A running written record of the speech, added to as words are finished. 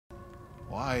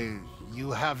Why,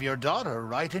 you have your daughter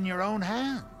right in your own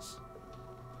hands.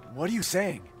 What are you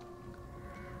saying?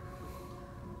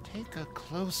 Take a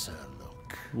closer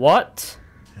look. What?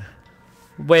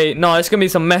 Wait, no, it's gonna be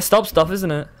some messed up stuff, isn't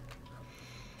it?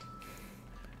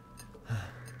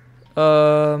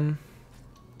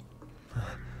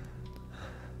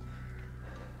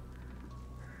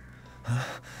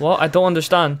 What? I don't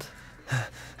understand.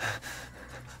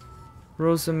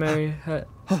 Rosemary head.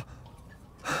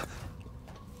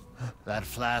 That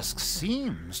flask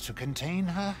seems to contain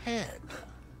her head.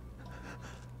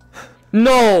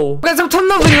 No! Guys, I'm turning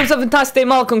the video, fantastic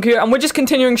Malikong here, and we're just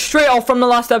continuing straight off from the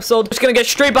last episode. Just gonna get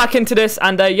straight back into this,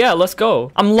 and yeah, let's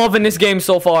go. I'm loving this game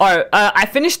so far. Alright, I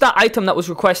finished that item that was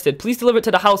requested. Please deliver it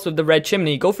to the house with the red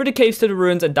chimney. Go through the caves to the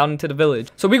ruins and down into the village.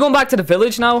 So we're going back to the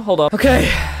village now? Hold up. Okay,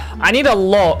 I need a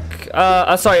lock.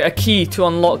 Sorry, a key to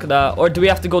unlock that. Or do we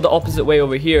have to go the opposite way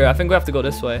over here? I think we have to go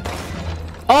this way.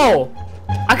 Oh!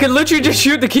 I could literally just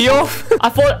shoot the key off. I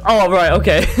thought, oh, right,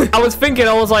 okay. I was thinking,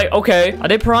 I was like, okay, are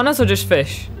they piranhas or just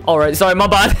fish? All right, sorry, my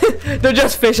bad. They're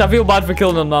just fish. I feel bad for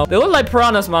killing them now. They look like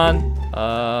piranhas, man.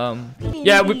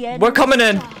 Yeah, we're coming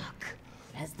in.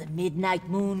 As the midnight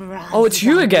moon rises, oh, it's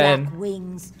you again.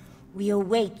 Wings, we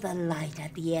await the light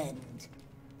at the end.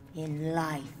 In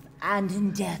life and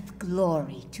in death,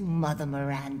 glory to Mother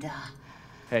Miranda.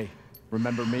 Hey,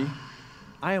 remember me?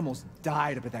 I almost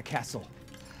died up at that castle.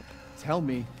 Tell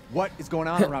me, what is going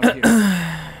on around here?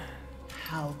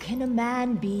 How can a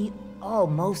man be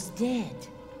almost dead?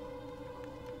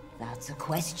 That's a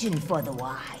question for the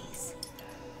wise.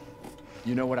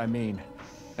 You know what I mean.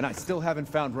 And I still haven't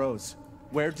found Rose.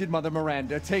 Where did Mother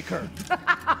Miranda take her?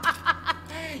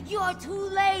 You're too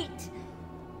late.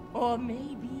 Or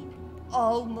maybe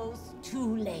almost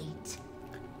too late.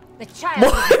 The child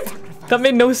was sacrificed. That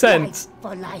made no sense. Life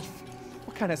for life.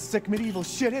 What kind of sick medieval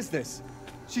shit is this?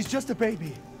 She's just a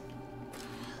baby.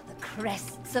 The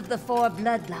crests of the four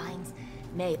bloodlines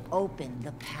may open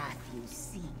the path you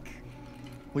seek.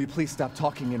 Will you please stop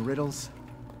talking in riddles?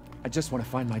 I just want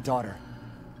to find my daughter.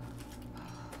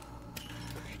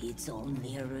 It's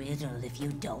only a riddle if you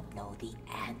don't know the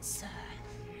answer.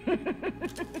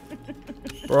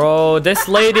 Bro, this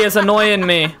lady is annoying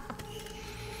me.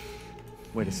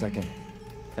 Wait a second.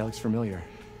 That looks familiar.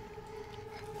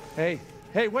 Hey,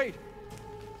 wait!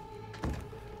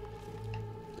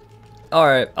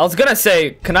 Alright, I was gonna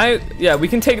say, can I... Yeah, we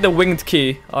can take the winged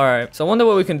key. Alright, so I wonder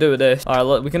what we can do with this. Alright,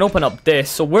 look, we can open up this.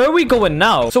 So where are we going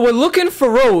now? So we're looking for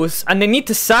Rose, and they need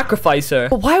to sacrifice her.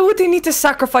 But why would they need to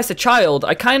sacrifice a child?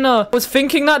 I kinda was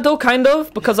thinking that though, kind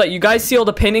of. Because like, you guys see all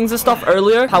the paintings and stuff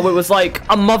earlier? How it was like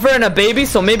a mother and a baby.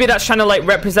 So maybe that's trying to like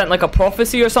represent like a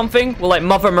prophecy or something. With like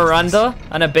Mother Miranda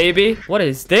and a baby. What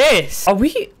is this? Are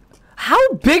we...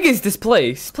 How big is this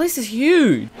place? This place is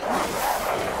huge.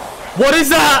 What is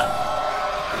that?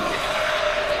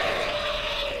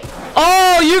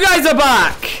 Oh, you guys are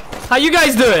back. How you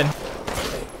guys doing?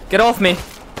 Get off me.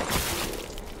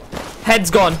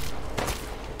 Head's gone.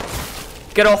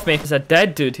 Get off me. There's a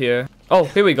dead dude here. Oh,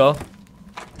 here we go.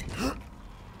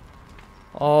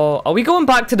 Oh, are we going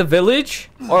back to the village?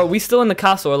 Or are we still in the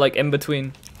castle or like in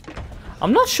between?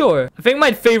 I'm not sure. I think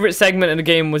my favorite segment in the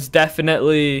game was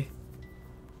definitely...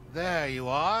 There you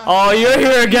are. Oh, you're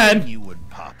here again. You would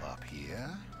pop up here.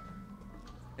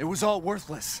 It was all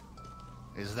worthless.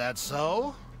 Is that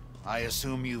so? I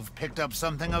assume you've picked up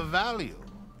something of value.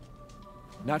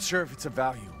 Not sure if it's of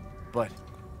value, but...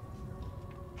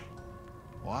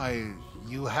 Why,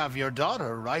 you have your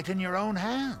daughter right in your own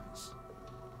hands.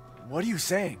 What are you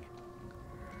saying?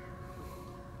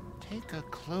 Take a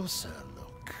closer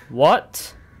look.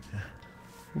 What?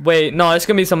 Wait, no, it's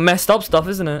gonna be some messed up stuff,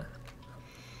 isn't it?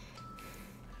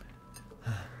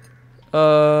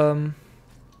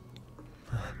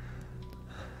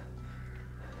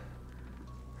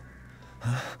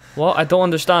 What? I don't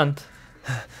understand.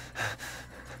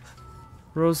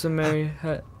 Rosemary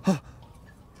head.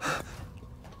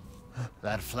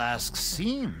 That flask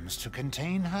seems to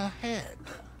contain her head.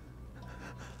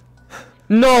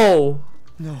 No!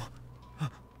 No.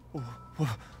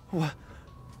 What?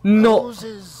 No!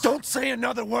 Roses. Don't say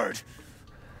another word!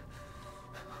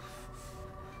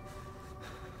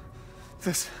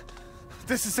 This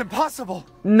is impossible!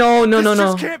 No. This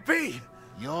just can't be!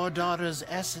 Your daughter's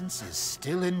essence is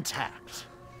still intact.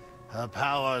 Her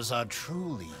powers are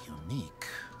truly unique.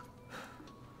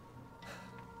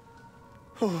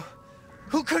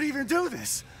 Who could even do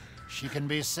this? She can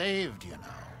be saved, you know.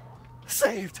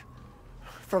 Saved?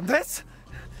 From this?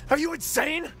 Are you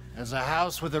insane? There's a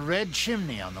house with a red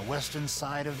chimney on the western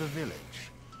side of the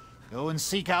village. Go and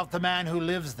seek out the man who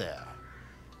lives there.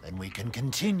 Then we can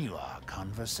continue our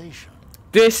conversation.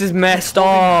 This is messed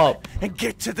up. And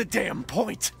get to the damn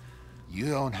point. You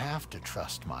don't have to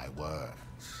trust my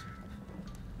words.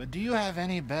 But do you have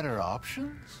any better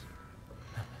options?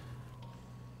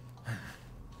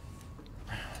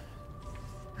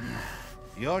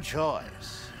 Your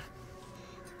choice.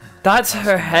 That's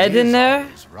her head in there?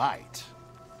 Is right.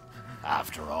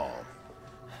 After all.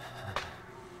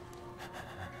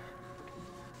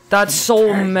 That's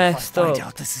so messed up. Find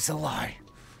out this is a lie.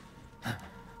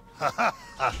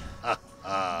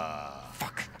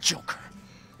 Fuck Joker.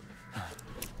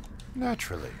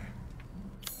 Naturally.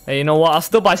 Hey, you know what? I'll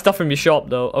still buy stuff from your shop,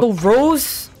 though. So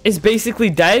Rose is basically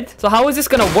dead. So how is this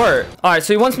gonna work? All right,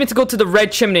 so he wants me to go to the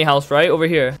red chimney house, right? Over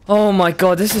here. Oh my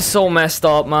god, this is so messed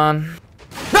up, man.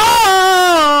 No!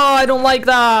 I don't like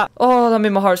that. Oh, that made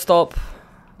my heart stop.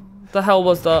 What the hell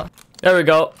was that? There we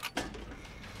go.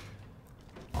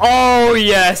 Oh,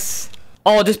 yes.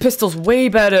 Oh, this pistol's way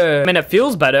better. I mean, it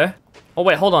feels better. Oh,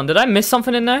 wait, hold on. Did I miss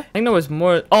something in there? I think there was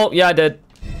more. Oh, yeah, I did.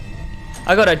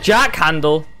 I got a jack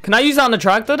handle. Can I use that on the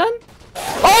tractor then?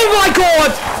 Oh my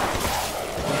god!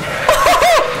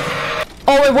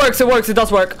 Oh, it works, it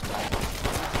does work.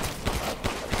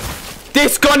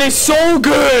 This gun is so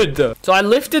good! So I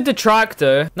lifted the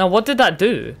tractor. Now, what did that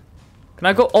do? Can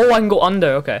I go? Oh, I can go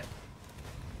under, okay.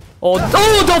 Oh,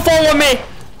 don't follow me!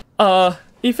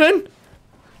 Ethan?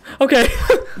 Okay.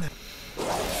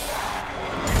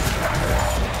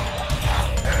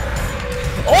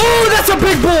 Oh, that's a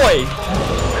big boy!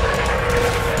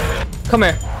 Come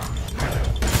here.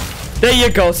 There you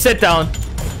go. Sit down.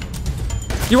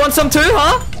 You want some too,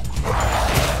 huh?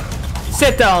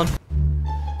 Sit down.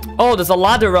 Oh, there's a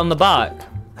ladder around the back.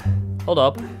 Hold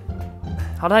up.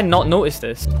 How did I not notice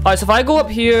this? Alright, so if I go up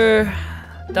here,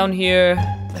 down here.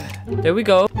 There we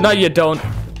go. No, you don't.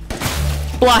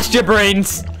 Blast your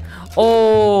brains.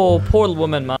 Oh, poor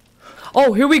woman, man.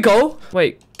 Oh, here we go.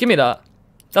 Wait, give me that.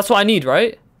 That's what I need,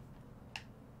 right?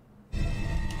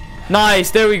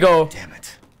 Nice, there we go. Damn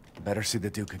it. Better see the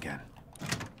Duke again.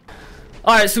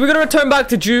 Alright, so we're gonna return back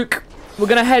to Duke. We're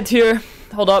gonna head here.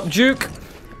 Hold up, Duke.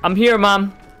 I'm here,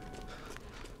 man.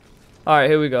 Alright,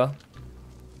 here we go.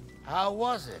 How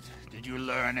was it? Did you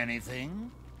learn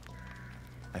anything?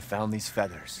 I found these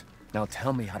feathers. Now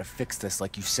tell me how to fix this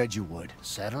like you said you would.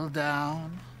 Settle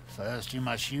down. First, you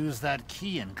must use that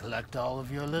key and collect all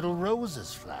of your little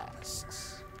roses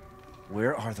flasks.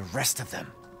 Where are the rest of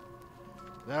them?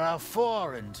 There are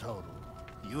 4 in total.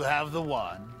 You have the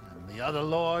one, and the other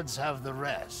lords have the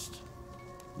rest.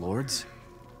 Lords?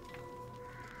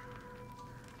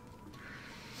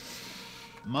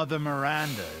 Mother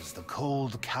Miranda is the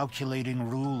cold, calculating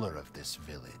ruler of this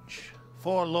village.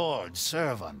 4 lords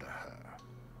serve under her.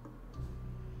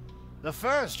 The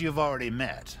first you've already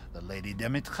met, the Lady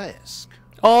Dimitrescu.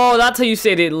 Oh, that's how you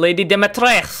say it, Lady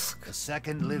Dimitrescu. The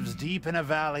second lives deep in a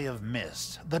valley of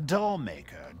mist, the doll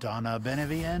maker, Donna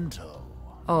Beneviento.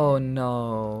 Oh,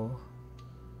 no.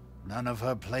 None of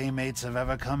her playmates have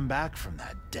ever come back from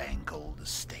that dank old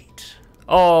estate.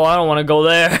 Oh, I don't want to go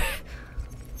there.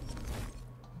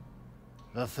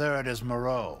 The third is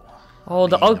Moreau. Oh,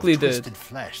 the being of ugly dude. twisted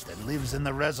flesh that lives in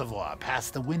the reservoir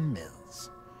past the windmills.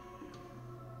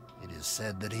 It is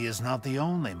said that he is not the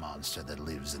only monster that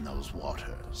lives in those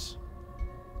waters.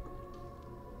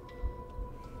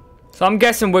 So I'm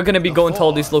guessing we're going to be going to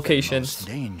all these fourth and locations. Most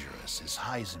dangerous is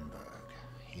Heisenberg.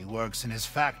 He works in his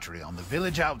factory on the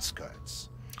village outskirts.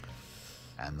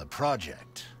 And the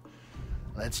project.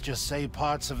 Let's just say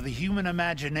parts of the human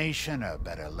imagination are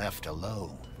better left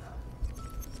alone.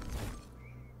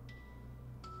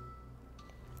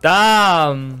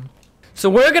 Damn. So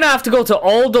we're gonna have to go to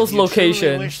all those If you truly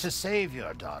locations. wish to save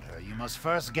your daughter, you must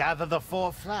first gather the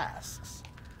 4 flasks.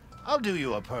 I'll do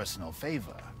you a personal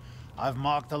favor. I've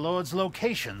marked the Lord's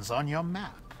locations on your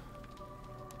map.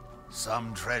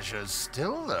 Some treasures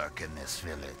still lurk in this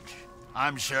village.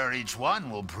 I'm sure each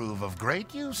one will prove of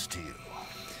great use to you.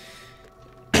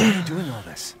 Why are you doing all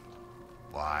this?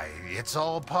 Why, it's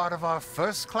all part of our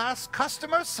first-class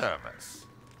customer service.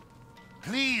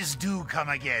 Please do come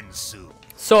again soon.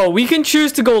 So we can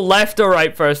choose to go left or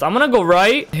right first. I'm gonna go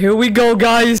right. Here we go,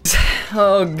 guys.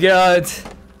 Oh god.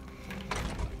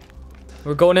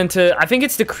 We're going into, I think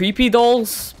it's the creepy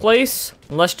doll's place.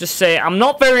 Let's just say I'm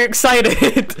not very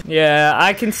excited. Yeah,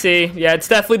 I can see. Yeah, it's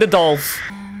definitely the dolls.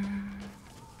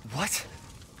 What?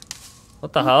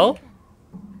 What the hell?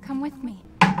 Come with me.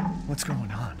 What's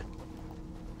going on?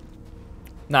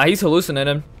 Nah, he's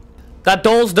hallucinating. The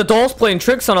doll's playing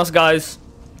tricks on us, guys.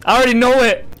 I already know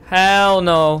it. Hell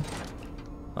no.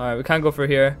 Alright, we can't go through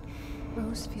here.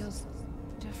 Rose feels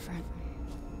different.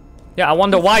 Yeah, I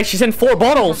wonder why. She's in 4 Have to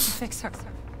bottles. fix her.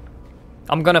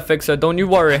 I'm gonna fix her, don't you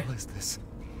worry. What is this?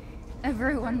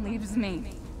 Everyone leaves me.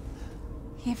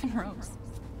 Even Rose.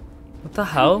 What the I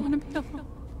hell? wanna be alone.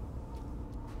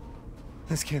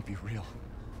 This can't be real.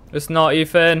 It's not,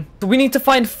 Ethan. We need to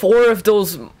find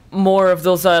more of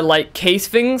those like case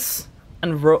things.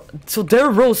 And so they're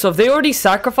Rose. So have they already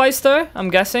sacrificed her? I'm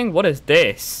guessing. What is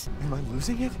this? Am I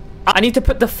losing it? I need to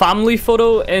put the family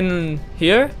photo in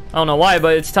here. I don't know why,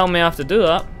 but it's telling me I have to do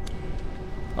that.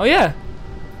 Oh yeah.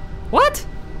 What?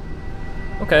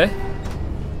 Okay.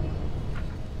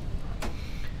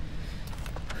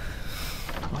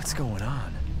 What's going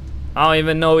on? I don't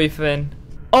even know, Ethan.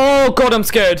 Oh god, I'm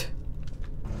scared.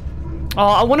 Oh,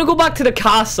 I want to go back to the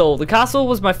castle. The castle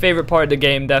was my favorite part of the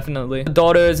game, definitely.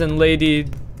 Daughters and lady.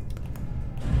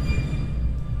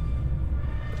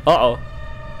 Uh-oh.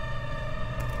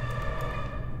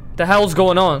 The hell's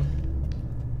going on?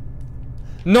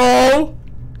 No!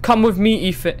 Come with me,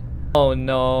 Ethan. Oh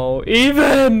no,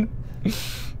 Ethan!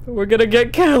 We're gonna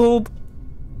get killed.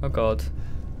 Oh god.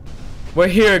 We're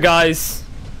here, guys.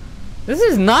 This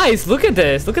is nice. Look at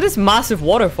this. Look at this massive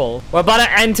waterfall. We're about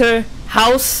to enter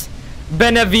House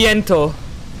Beneviento.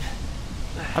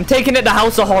 I'm taking it the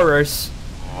House of Horrors.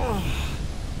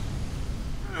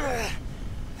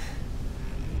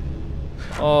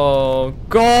 Oh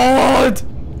god.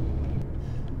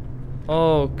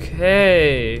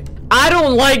 Okay. I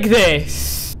don't like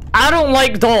this. I don't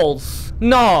like dolls.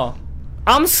 No.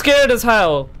 I'm scared as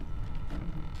hell.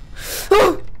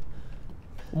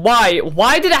 Why?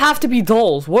 Why did it have to be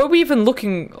dolls? What are we even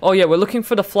looking? Oh yeah, we're looking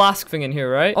for the flask thing in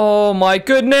here, right? Oh my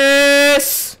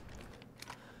goodness!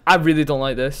 I really don't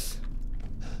like this.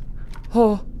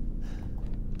 Oh.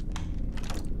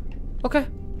 Okay.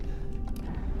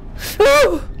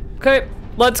 Okay,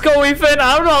 let's go, Ethan.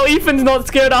 I don't know, Ethan's not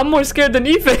scared. I'm more scared than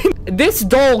Ethan. This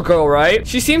doll girl, right?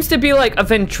 She seems to be like a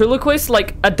ventriloquist,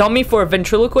 like a dummy for a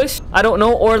ventriloquist. I don't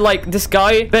know. Or like this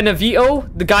guy, Benevito,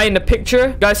 the guy in the picture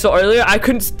you guys saw earlier. I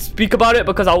couldn't speak about it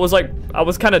because I was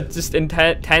kind of just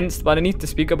tense, but I need to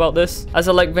speak about this as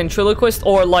a like ventriloquist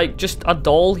or like just a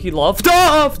doll he loved.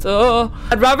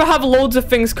 I'd rather have loads of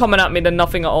things coming at me than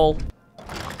nothing at all.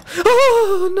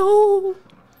 Oh, no.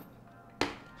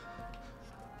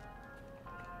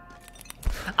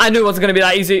 I knew it wasn't gonna be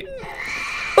that easy.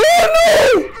 Oh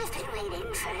no! I've been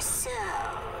waiting for so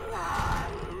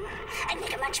long. I'd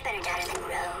make a much better daughter than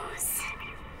Rose.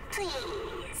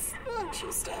 Please, won't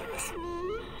you stay with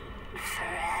me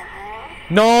forever?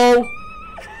 No.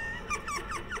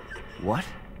 What?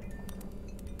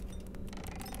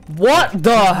 What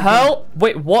the hell?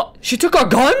 Wait, what? She took our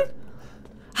gun?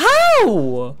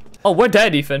 How? Oh, we're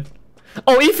dead, Ethan.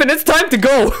 Oh, Ethan, it's time to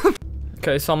go.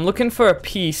 Okay, so I'm looking for a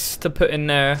piece to put in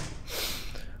there.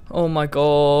 Oh my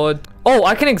god. Oh,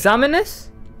 I can examine this?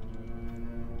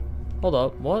 Hold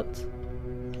up, what?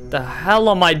 The hell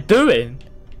am I doing?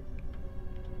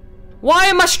 Why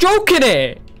am I stroking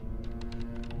it?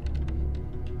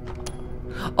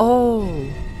 Oh.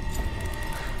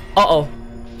 Uh-oh.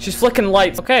 She's flicking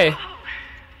lights. Okay.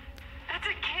 That's a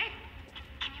kid.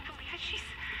 Can you believe it?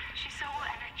 She's so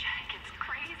energetic. It's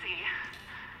crazy.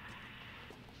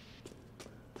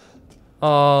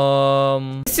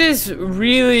 This is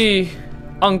really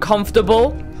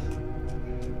uncomfortable,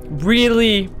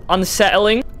 really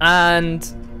unsettling, and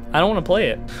I don't want to play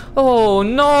it. Oh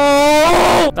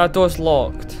no! That door's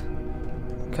locked.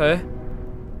 Okay.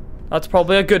 That's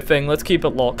probably a good thing. Let's keep it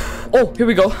locked. Oh, here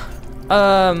we go.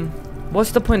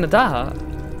 What's the point of that?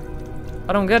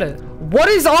 I don't get it. What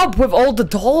is up with all the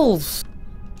dolls?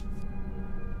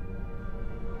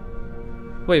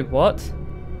 Wait, what?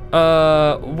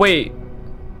 Wait.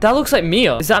 That looks like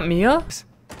Mia. Is that Mia?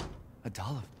 A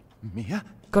doll of Mia?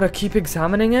 Gotta keep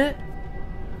examining it.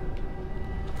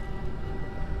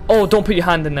 Oh, don't put your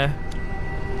hand in there.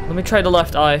 Let me try the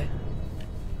left eye.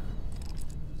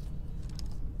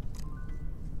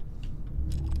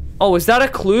 Oh, is that a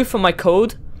clue for my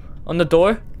code on the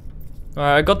door?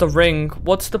 Alright, I got the ring.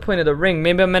 What's the point of the ring?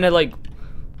 Maybe I'm gonna like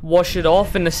wash it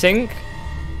off in the sink?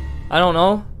 I don't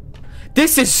know.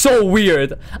 This is so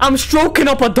weird. I'm stroking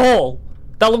up a doll.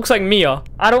 That looks like Mia.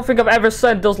 I don't think I've ever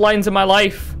said those lines in my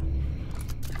life.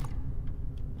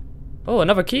 Oh,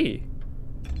 another key.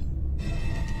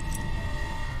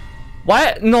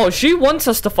 Why? No, she wants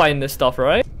us to find this stuff,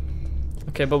 right?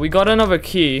 Okay, but we got another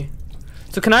key.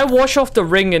 So can I wash off the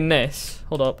ring in this?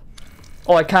 Hold up.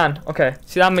 Oh, I can. Okay.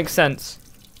 See, that makes sense.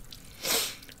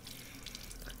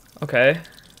 Okay.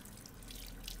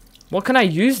 What can I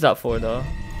use that for, though?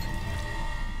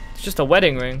 It's just a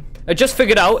wedding ring. I just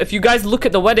figured out, if you guys look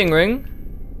at the wedding ring,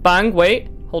 bang, wait,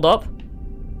 hold up.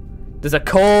 There's a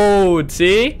code,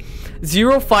 see?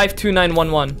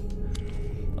 052911.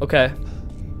 Okay.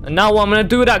 And now what I'm gonna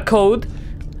do with that code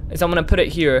is I'm gonna put it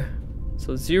here.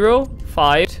 So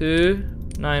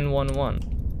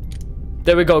 052911.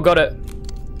 There we go, got it.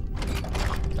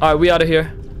 Alright, we out of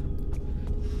here.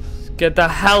 Let's get the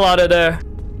hell out of there.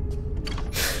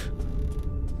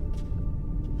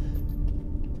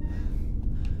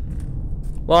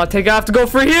 Well, I think I have to go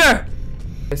for here.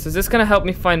 Okay, so is this gonna help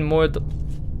me find more?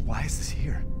 Why is this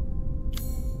here?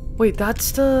 Wait,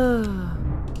 that's the...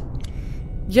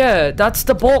 Yeah, that's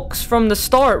the box from the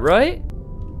start, right?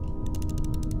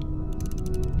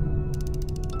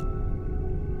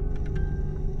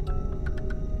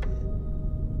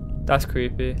 That's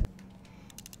creepy.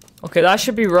 Okay, that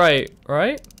should be right?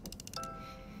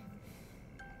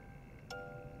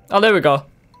 Oh, there we go.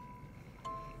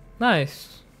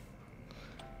 Nice.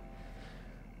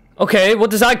 Okay, what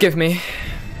does that give me?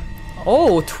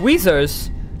 Oh, tweezers.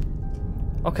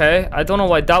 Okay, I don't know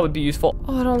why that would be useful.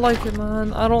 Oh, I don't like it,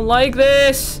 man. I don't like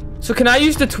this. So can I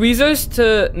use the tweezers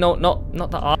to... No,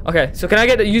 not the... Okay, so can I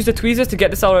use the tweezers to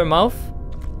get this out of her mouth?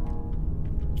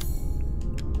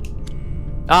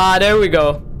 Ah, there we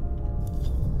go.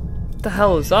 What the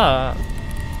hell is that? Oh,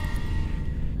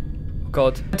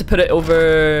 God. I had to put it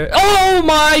over... Oh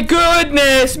my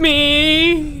goodness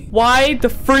me! Why the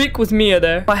freak was Mia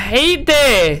there? I hate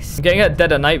this! I'm getting a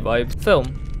Dead of Night vibe.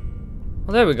 Film.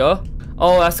 Oh, there we go.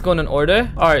 Oh, that's going in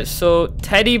order. Alright, so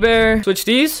teddy bear. Switch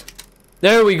these.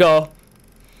 There we go.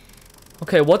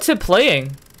 Okay, what's it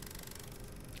playing?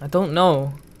 I don't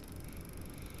know.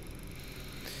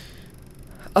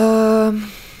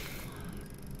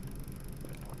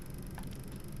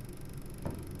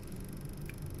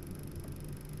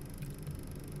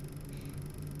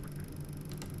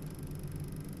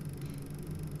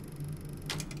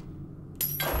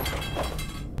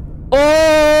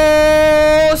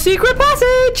 Oh, secret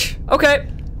passage. Okay.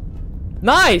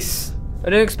 Nice. I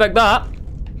didn't expect that.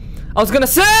 I was gonna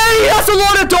say that's a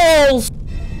lot of dolls.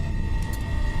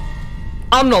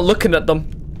 I'm not looking at them.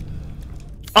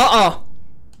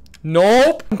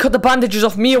 Nope. Cut the bandages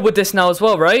off Mia with this now as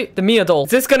well, right? The Mia doll.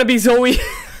 Is this gonna be Zoe?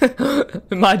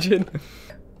 Imagine.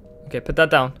 Okay, put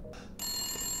that down.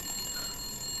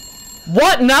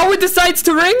 What? Now it decides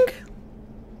to ring?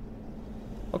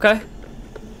 Okay.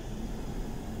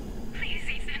 Please,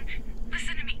 Ethan,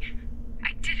 listen to me.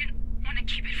 I didn't want to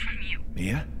keep it from you.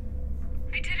 Mia?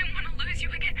 I didn't want to lose you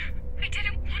again. I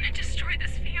didn't want to destroy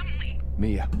this family.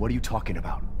 Mia, what are you talking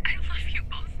about? I love you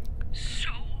both so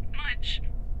much.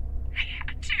 I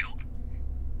had to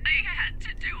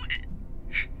do it.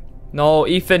 No,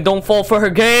 Ethan, don't fall for her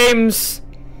games.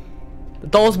 The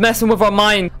doll's messing with our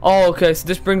mind. Oh, okay, so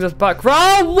this brings us back.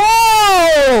 Oh,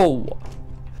 whoa!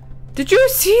 Did you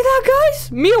see that,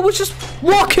 guys? Mia was just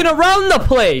walking around the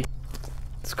place.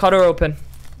 Let's cut her open.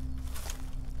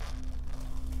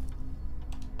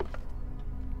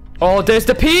 Oh, there's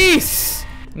the piece.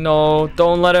 No,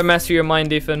 don't let her mess with your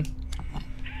mind, Ethan.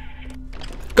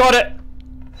 Got it.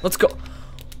 Let's go.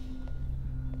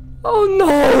 Oh,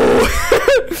 no.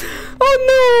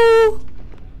 Oh, no.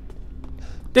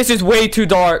 This is way too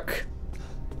dark.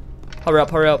 Hurry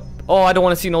up, hurry up. Oh, I don't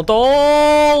want to see no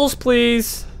dolls,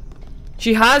 please.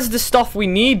 She has the stuff we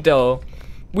need, though.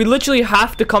 We literally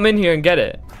have to come in here and get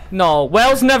it. No,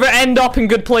 wells never end up in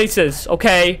good places,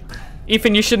 okay?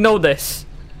 Ethan, you should know this.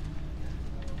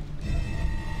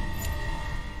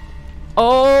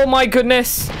 Oh, my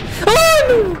goodness. Oh,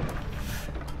 no.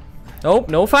 Nope,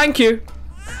 no thank you.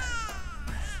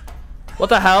 What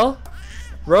the hell?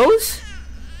 Rose?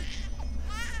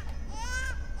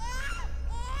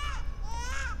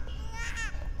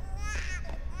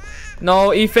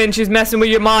 No, Ethan, she's messing with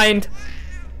your mind.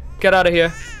 Get out of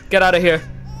here. Get out of here.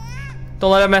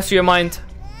 Don't let her mess with your mind.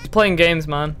 She's playing games,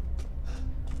 man.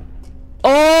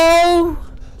 Oh!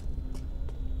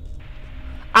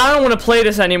 I don't want to play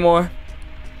this anymore.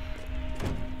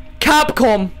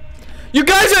 Capcom! You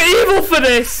guys are evil for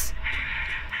this!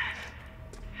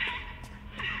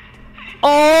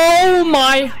 Oh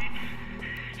my...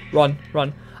 Run,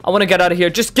 run. I want to get out of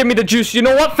here. Just give me the juice. You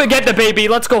know what? Forget the baby.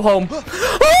 Let's go home.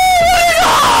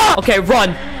 Oh, okay,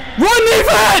 run. Run,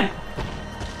 Ethan!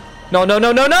 No, no,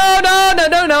 no, no, no, no, no,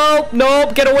 no, no.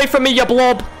 Nope, get away from me, you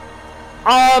blob.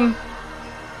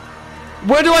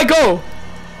 Where do I go?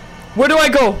 Where do I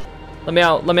go? Let me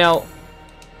out, let me out.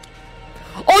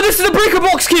 Oh, this is a breaker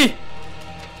box key.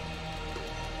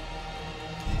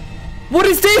 What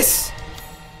is this?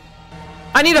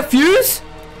 I need a fuse?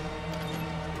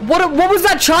 What was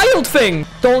that child thing?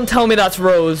 Don't tell me that's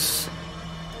Rose.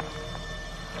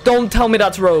 Don't tell me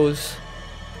that's Rose.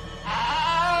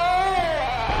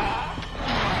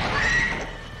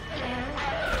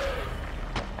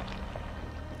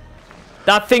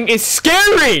 That thing is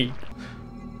scary!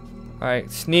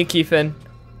 Alright, sneak Ethan.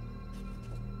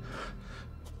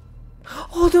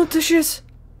 Oh, no, there she is.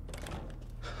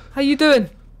 How you doing?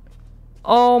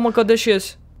 Oh my god, there she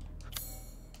is.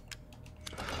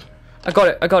 I got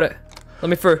it, I got it. Let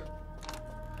me through.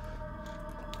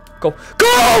 Go.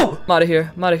 Go! I'm out of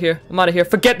here, I'm out of here, I'm out of here.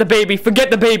 Forget the baby, forget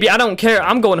the baby. I don't care.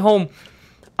 I'm going home.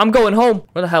 I'm going home.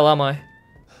 Where the hell am I?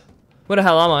 Where the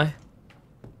hell am I?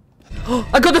 Oh,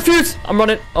 I got the fuse! I'm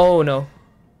running. Oh no.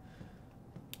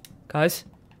 Guys.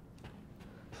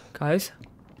 Guys.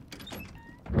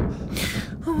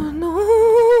 Oh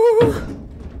no.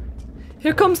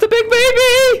 Here comes the big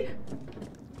baby!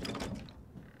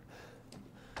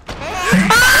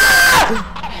 Ah!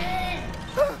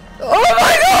 Oh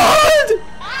my god!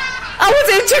 I was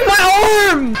itching my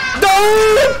arm! No!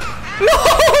 No!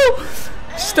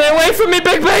 Stay away from me,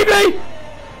 big baby!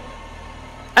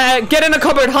 Get in a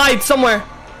cupboard, hide somewhere.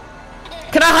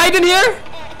 Can I hide in here?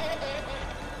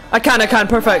 I can,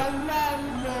 perfect.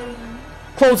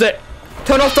 Close it.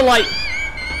 Turn off the light.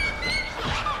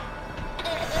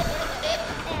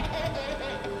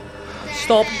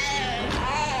 Stop.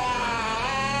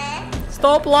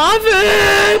 Stop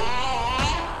laughing!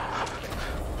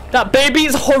 That baby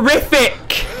is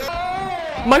horrific!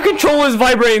 My controller is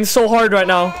vibrating so hard right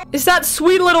now. Is that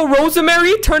sweet little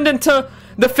Rosemary turned into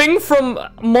the thing from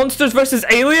Monsters vs.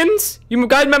 Aliens? You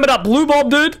guys remember that blue bulb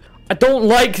dude? I don't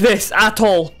like this at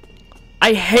all.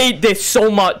 I hate this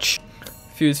so much.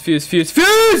 Fuse, fuse, fuse,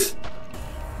 fuse!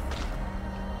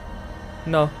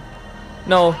 No.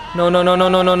 No, no, no, no, no,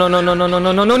 no, no, no, no, no, no, no,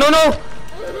 no, no, no, no, no!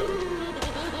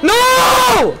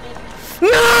 No!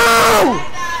 No!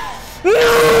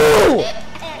 No!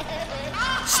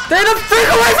 Stay the freak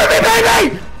away from me,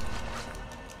 baby!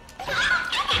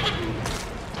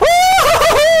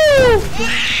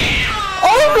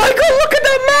 Oh my god, look at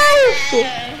that mouth!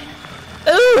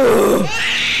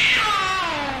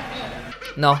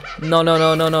 No, no, no,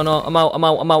 no, no, no, no. I'm out, I'm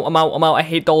out, I'm out, I'm out, I'm out. I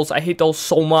hate dolls. I hate dolls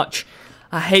so much.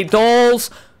 I hate dolls.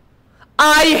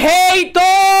 I hate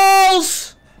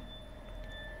dolls!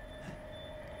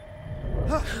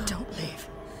 Don't leave.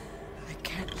 I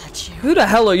can't let you. Who the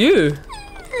hell are you?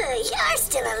 You're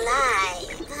still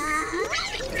alive, huh?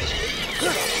 You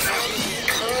better find me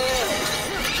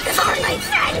quick before my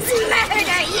friends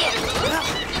murder you.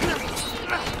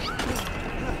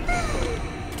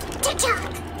 TikTok.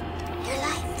 Your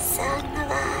life's on the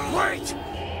line. Wait.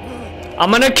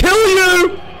 I'm gonna kill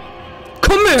you!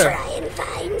 Come here! Try and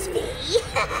find me.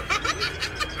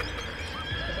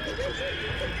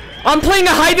 I'm playing a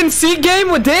hide and seek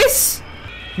game with this?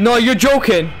 No, you're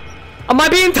joking. Am I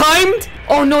being timed?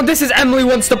 Oh no, this is Emily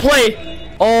wants to play.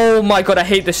 Oh my god, I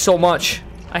hate this so much.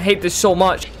 I hate this so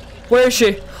much. Where is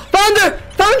she? Found her!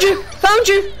 Found you! Found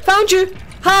you! Found you!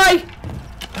 Hi!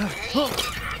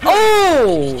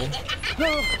 Oh!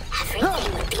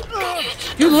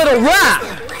 You little rat!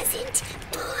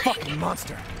 Fucking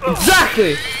monster.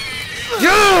 Exactly!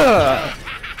 Yeah!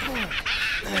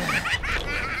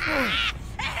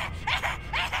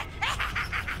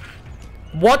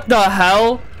 What the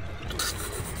hell?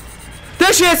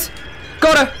 There she is!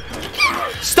 Got her!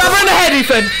 Stab her in the head,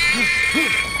 Ethan!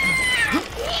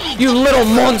 You little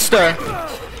monster!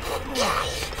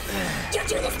 You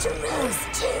do this to Rose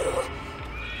too.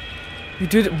 You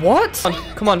did what?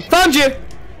 Come on, found you!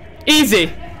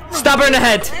 Easy! Stab her in the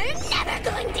head! We're never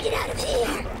going to get out of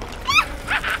here.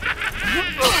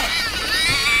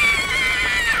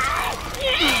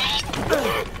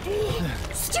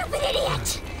 Stupid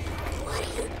idiot! What are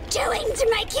you doing to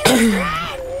my cute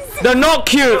friends? They're not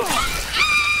cute!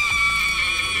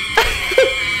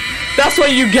 That's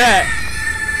what you get!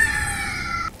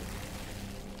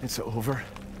 It's over.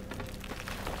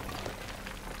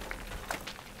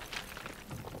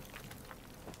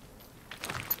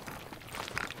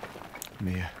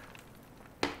 Mia,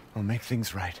 I'll make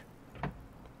things right.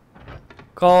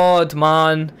 God,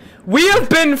 man. We have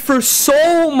been through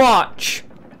so much!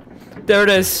 There it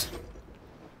is.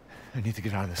 I need to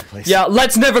get out of this place. Yeah,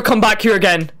 let's never come back here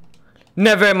again.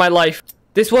 Never in my life.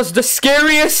 This was the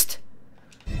scariest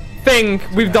thing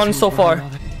we've done so far.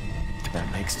 That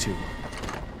makes two.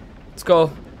 Let's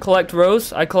go. Collect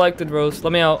Rose. I collected Rose.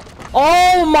 Let me out.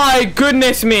 Oh my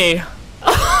goodness me.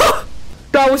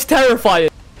 That was terrifying.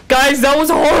 Guys, that was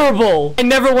horrible. I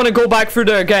never want to go back through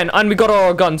there again. And we got all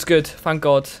our guns. Good. Thank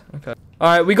God. Okay.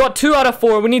 Alright, we got 2 out of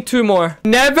 4. We need 2 more.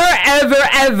 Never, ever,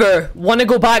 ever want to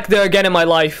go back there again in my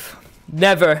life.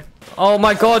 Never. Oh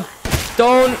my god.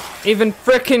 Don't even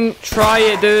freaking try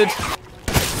it, dude.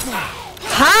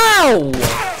 How?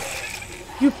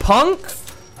 You punk?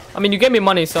 I mean, you gave me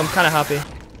money, so I'm kind of happy.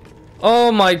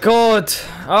 Oh my god.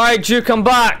 Alright, Duke, I'm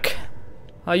back.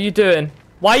 How you doing?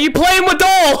 Why are you playing with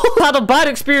dolls? Had a bad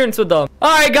experience with them.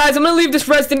 Alright guys, I'm gonna leave this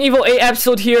Resident Evil 8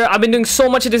 episode here. I've been doing so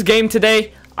much of this game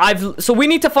today. So we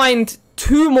need to find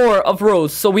 2 more of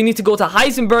Rose. So we need to go to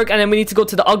Heisenberg and then we need to go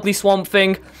to the ugly swamp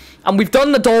thing. And we've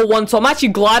done the doll one, so I'm actually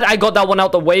glad I got that one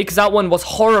out the way, because that one was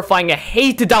horrifying. I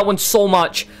hated that one so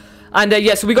much. And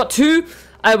yeah, so we got 2.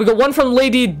 We got one from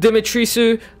Lady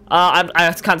Dimitrisou.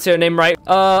 I can't say her name right.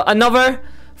 Another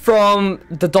from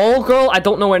the doll girl. I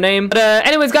don't know her name. But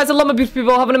anyways, guys, I love my beautiful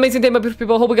people. Have an amazing day, my beautiful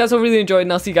people. Hope you guys all really enjoyed,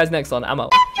 and I'll see you guys next one. I'm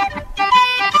out.